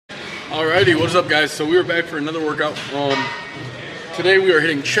Alrighty, what's up guys? So we are back for another workout. Today we are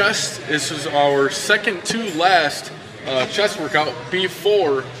hitting chest. This is our second to last chest workout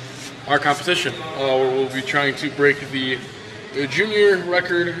before our competition. Where we'll be trying to break the junior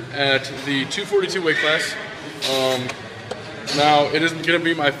record at the 242 weight class. Now it isn't going to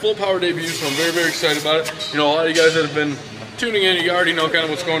be my full power debut, so I'm very, very excited about it. You know, a lot of you guys that have been tuning in, you already know kind of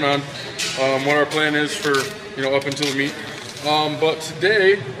what's going on, what our plan is for, you know, up until the meet. But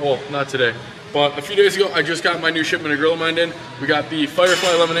today, well, not today, but a few days ago, I just got my new shipment of Grill of Mine in. We got the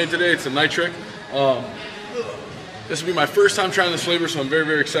Firefly Lemonade today. It's a nitric. This will be my first time trying this flavor, so I'm very,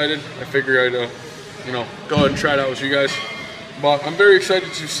 very excited. I figure I'd, you know, go ahead and try it out with you guys. But I'm very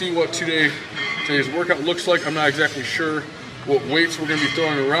excited to see what today's workout looks like. I'm not exactly sure what weights we're going to be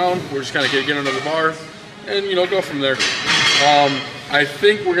throwing around. We're just kind of going to get under the bar and, you know, go from there. I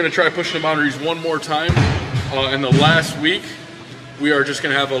think we're going to try pushing the boundaries one more time. In the last week, we are just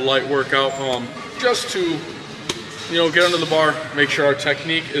going to have a light workout just to, you know, get under the bar, make sure our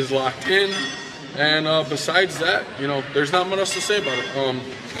technique is locked in. And besides that, you know, there's not much else to say about it.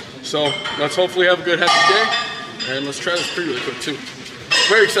 So let's hopefully have a good happy day. And let's try this pretty really quick too.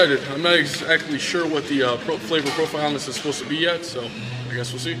 Very excited. I'm not exactly sure what the flavor profile on this is supposed to be yet, so I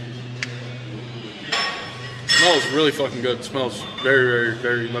guess we'll see. Smells really fucking good. It smells very, very,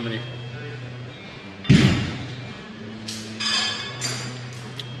 very lemony.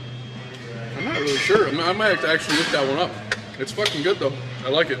 I'm not really sure. I might have to actually look that one up. It's fucking good though. I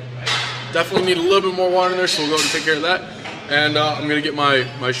like it. Definitely need a little bit more water in there, so we'll go ahead and take care of that. And I'm gonna get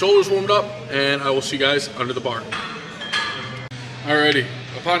my shoulders warmed up, and I will see you guys under the bar. Alrighty.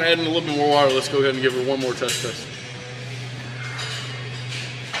 Upon adding a little bit more water, let's go ahead and give her one more test.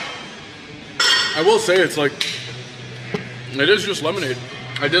 I will say it is just lemonade.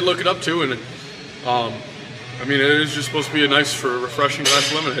 I did look it up too, and I mean, it is just supposed to be a nice, refreshing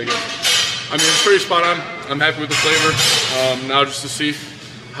glass of lemonade, I guess. I mean, it's pretty spot on. I'm happy with the flavor. Now just to see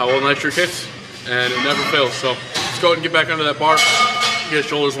how well nitric hits, and it never fails. So let's go ahead and get back under that bar, get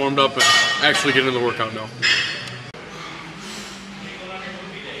shoulders warmed up, and actually get into the workout now.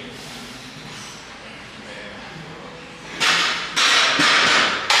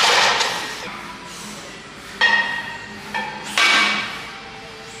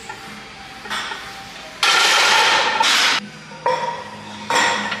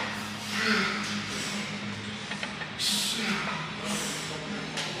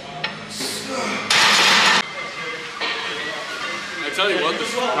 I tell you what, this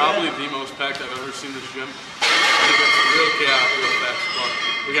is probably the most packed I've ever seen this gym. I think it's real chaotic, real fast. But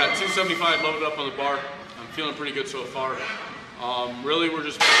we got 275 loaded up on the bar. I'm feeling pretty good so far. Really, we're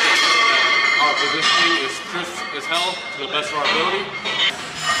just our positioning is crisp as hell to the best of our ability.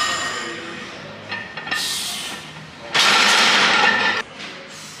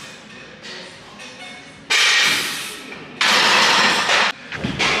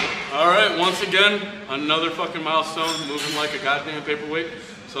 Alright, once again, another fucking milestone, moving like a goddamn paperweight.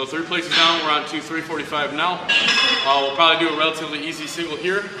 So 3 places down, we're on 345 now. We'll probably do a relatively easy single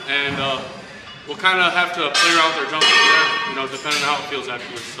here, and we'll kind of have to play around with our jumps there, you know, depending on how it feels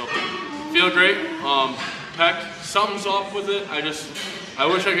afterwards. So, feel great. Pec, something's off with it. I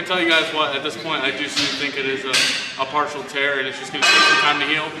wish I could tell you guys what. At this point, I do think it is a partial tear, and it's just going to take some time to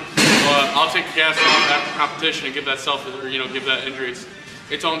heal. But I'll take the gas off after competition and give that give that injury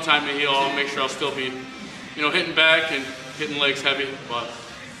its own time to heal. I'll make sure I'll still be, you know, hitting back and hitting legs heavy, but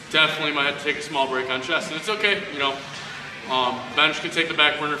definitely might have to take a small break on chest, and it's okay, you know. Bench can take the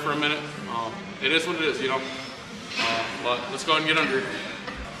back burner for a minute. It is what it is, you know. But let's go ahead and get under.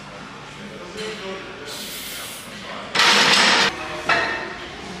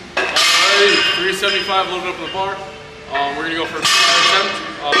 Alright, 375 loaded up on the bar. We're gonna go for a attempt,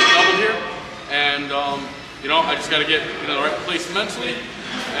 double here, and you know, I just got to get in the right place mentally,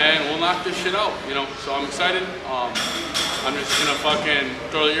 and we'll knock this shit out, you know. So I'm excited. I'm just gonna fucking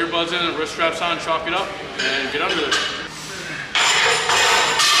throw the earbuds in and wrist straps on, chalk it up, and get under there.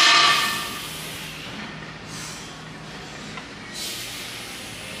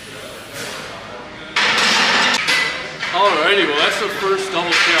 Alrighty, well that's the first double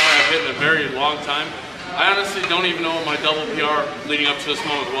PR I've hit in a very long time. I honestly don't even know what my double PR leading up to this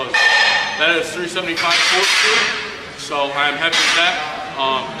moment was. That is 375 4-2, so I'm happy with that.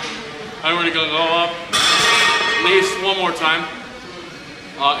 I'm really gonna go up at least one more time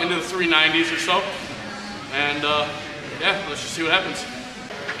into the 390s or so, and yeah, let's just see what happens.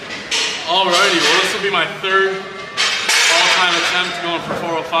 Alrighty, well this will be my third all-time attempt going for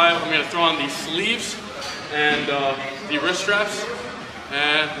 405. I'm gonna throw on the sleeves and the wrist straps,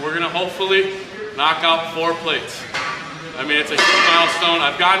 and we're gonna hopefully knock out 4 plates. I mean, it's a huge milestone.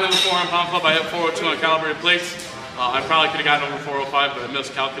 I've gotten in the 400 pound club. I hit 402 on calibrated plates. I probably could have gotten over 405, but I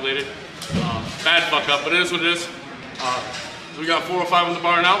miscalculated. Bad fuck up, but it is what it is. So we got 405 on the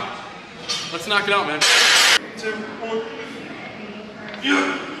bar now. Let's knock it out, man. 2, 1.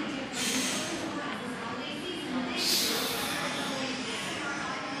 Yeah.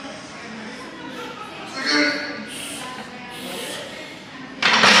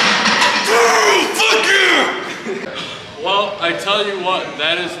 Well, I tell you what,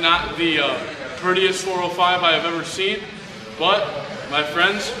 that is not the prettiest 405 I have ever seen, but my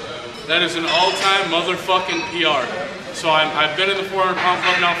friends, that is an all-time motherfucking PR. So I've been in the 400 pound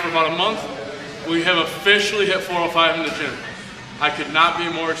club now for about a month. We have officially hit 405 in the gym. I could not be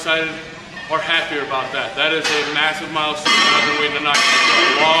more excited or happier about that. That is a massive milestone that I've been waiting to knock out for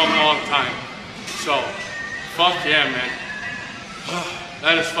a long, long time. So, fuck yeah, man.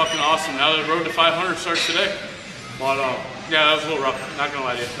 That is fucking awesome. Now the road to 500 starts today. But yeah, that was a little rough, not gonna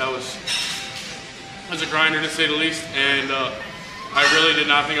lie to you. That was a grinder to say the least, and I really did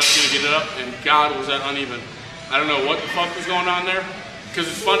not think I was gonna get it up, and God, was that uneven. I don't know what the fuck was going on there, because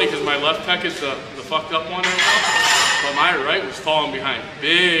it's funny, because my left pec is the fucked up one right now, but my right was falling behind,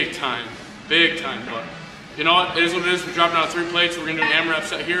 big time, but you know what, it is what it is. We're dropping out 3 plates, we're gonna do an AMRAP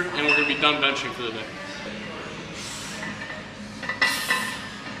set here, and we're gonna be done benching for the day.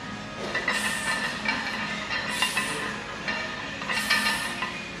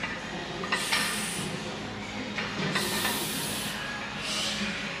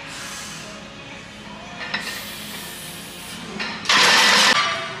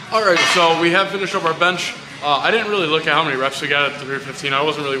 Alright, so we have finished up our bench. I didn't really look at how many reps we got at the 315. I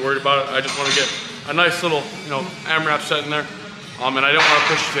wasn't really worried about it. I just want to get a nice little, AMRAP set in there. And I don't want to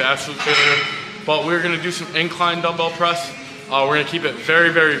push it to absolute failure. But we're going to do some incline dumbbell press. We're going to keep it very,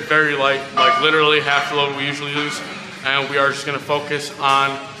 very, very light, like literally half the load we usually use. And we are just going to focus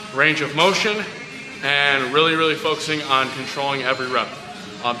on range of motion and really, really focusing on controlling every rep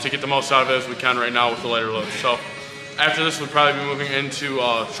to get the most out of it as we can right now with the lighter load. So after this, we'll probably be moving into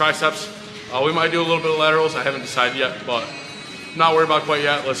triceps. We might do a little bit of laterals. I haven't decided yet, but not worried about quite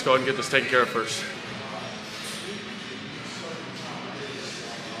yet. Let's go ahead and get this taken care of first.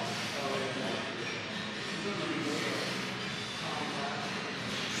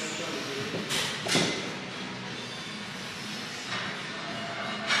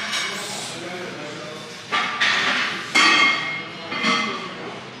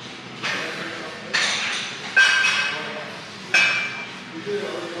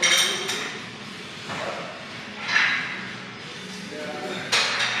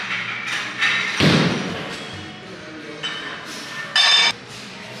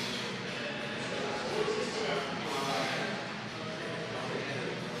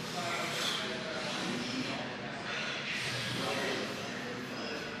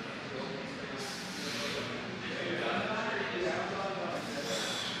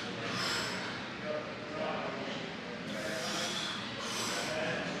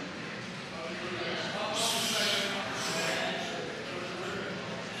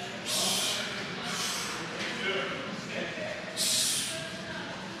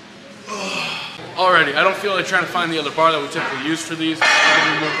 Alrighty, I don't feel like trying to find the other bar that we typically use for these.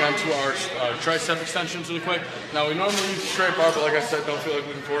 I'm going to move on to our tricep extensions really quick. Now we normally use a straight bar, but like I said, don't feel like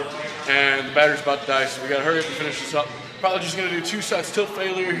looking for it. And the battery's about to die, so we got to hurry up and finish this up. Probably just going to do 2 sets till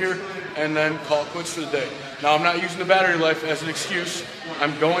failure here, and then call it quits for the day. Now I'm not using the battery life as an excuse.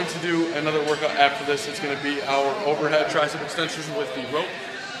 I'm going to do another workout after this. It's going to be our overhead tricep extensions with the rope.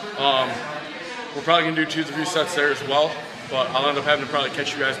 We're probably going to do 2 to 3 sets there as well, but I'll end up having to probably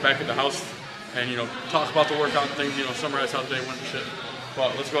catch you guys back at the house and talk about the workout and things, summarize how the day went and shit.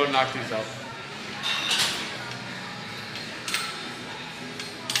 But let's go ahead and knock these out.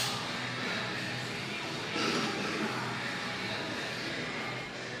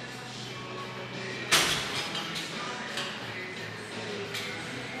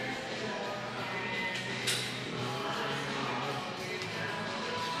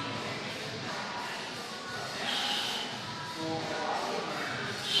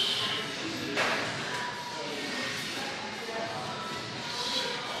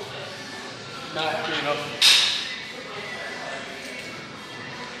 Not happy enough.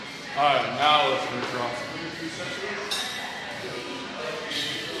 Alright, now let's finish off.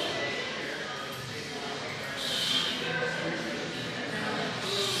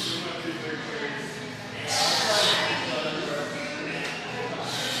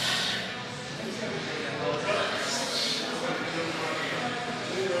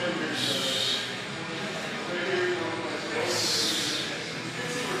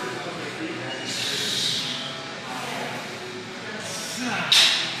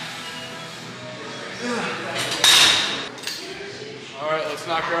 All right, let's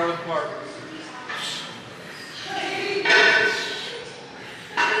knock her out of the park.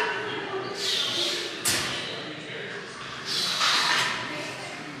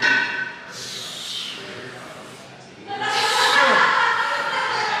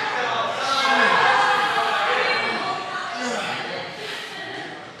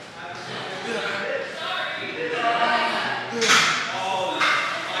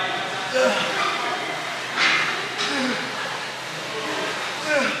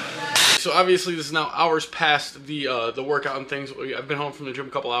 So obviously this is now hours past the workout and things. I've been home from the gym a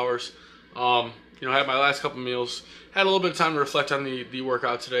couple hours. You know, I had my last couple meals. Had a little bit of time to reflect on the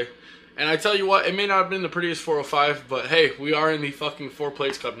workout today. And I tell you what, it may not have been the prettiest 405, but hey, we are in the fucking 4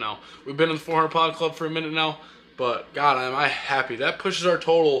 plates club now. We've been in the 400 pound club for a minute now, but God, am I happy. That pushes our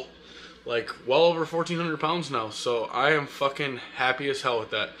total like well over 1,400 pounds now. So I am fucking happy as hell with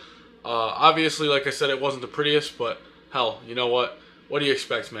that. Obviously, like I said, it wasn't the prettiest, but hell, you know what? What do you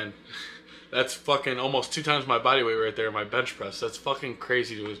expect, man? That's fucking almost 2 times my body weight right there in my bench press. That's fucking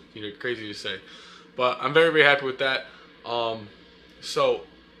crazy to say. But I'm very, very happy with that. So,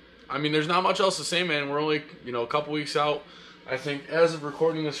 I mean, there's not much else to say, man. We're only, you know, a couple weeks out. I think as of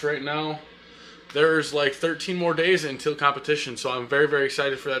recording this right now, there's like 13 more days until competition. So I'm very, very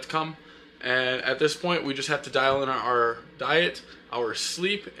excited for that to come. And at this point, we just have to dial in our diet, our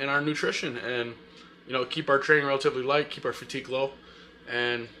sleep, and our nutrition. And, you know, keep our training relatively light, keep our fatigue low.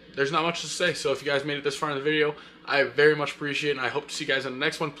 And there's not much to say. So if you guys made it this far in the video, I very much appreciate it. And I hope to see you guys in the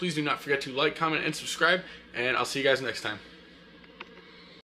next one. Please do not forget to like, comment, and subscribe. And I'll see you guys next time.